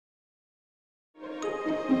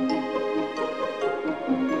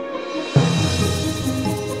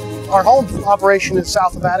Our home operation is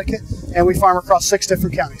south of Attica, and we farm across 6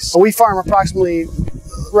 different counties. So we farm approximately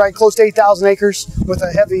close to 8,000 acres, with a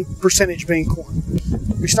heavy percentage being corn.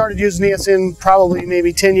 We started using ESN probably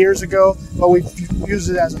maybe 10 years ago, but we've used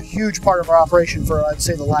it as a huge part of our operation for, I'd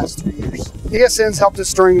say, the last 3 years. ESN's helped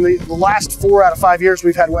us during the last 4 out of 5 years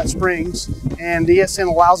we've had wet springs, and ESN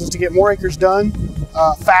allows us to get more acres done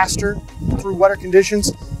faster through wetter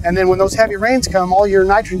conditions. And then when those heavy rains come, all your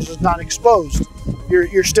nitrogen is not exposed.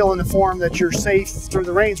 You're still in the form that you're safe through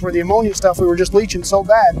the rains, where the ammonia stuff we were just leaching so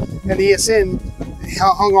bad, and the ESN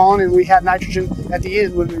hung on and we had nitrogen at the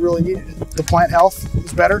end when we really needed it. The plant health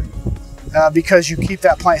is better because you keep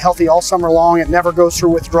that plant healthy all summer long. It never goes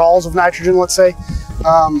through withdrawals of nitrogen, let's say.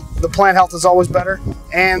 The plant health is always better,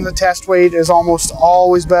 and the test weight is almost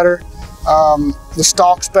always better. The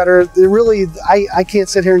stalk's better. Really, I can't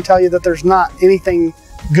sit here and tell you that there's not anything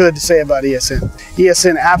good to say about ESN.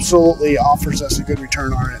 ESN absolutely offers us a good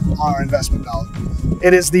return on our investment dollar.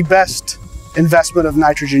 It is the best investment of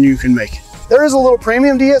nitrogen you can make. There is a little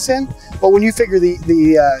premium to ESN, but when you figure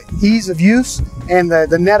the ease of use and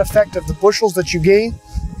the net effect of the bushels that you gain,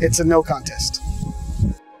 it's a no contest.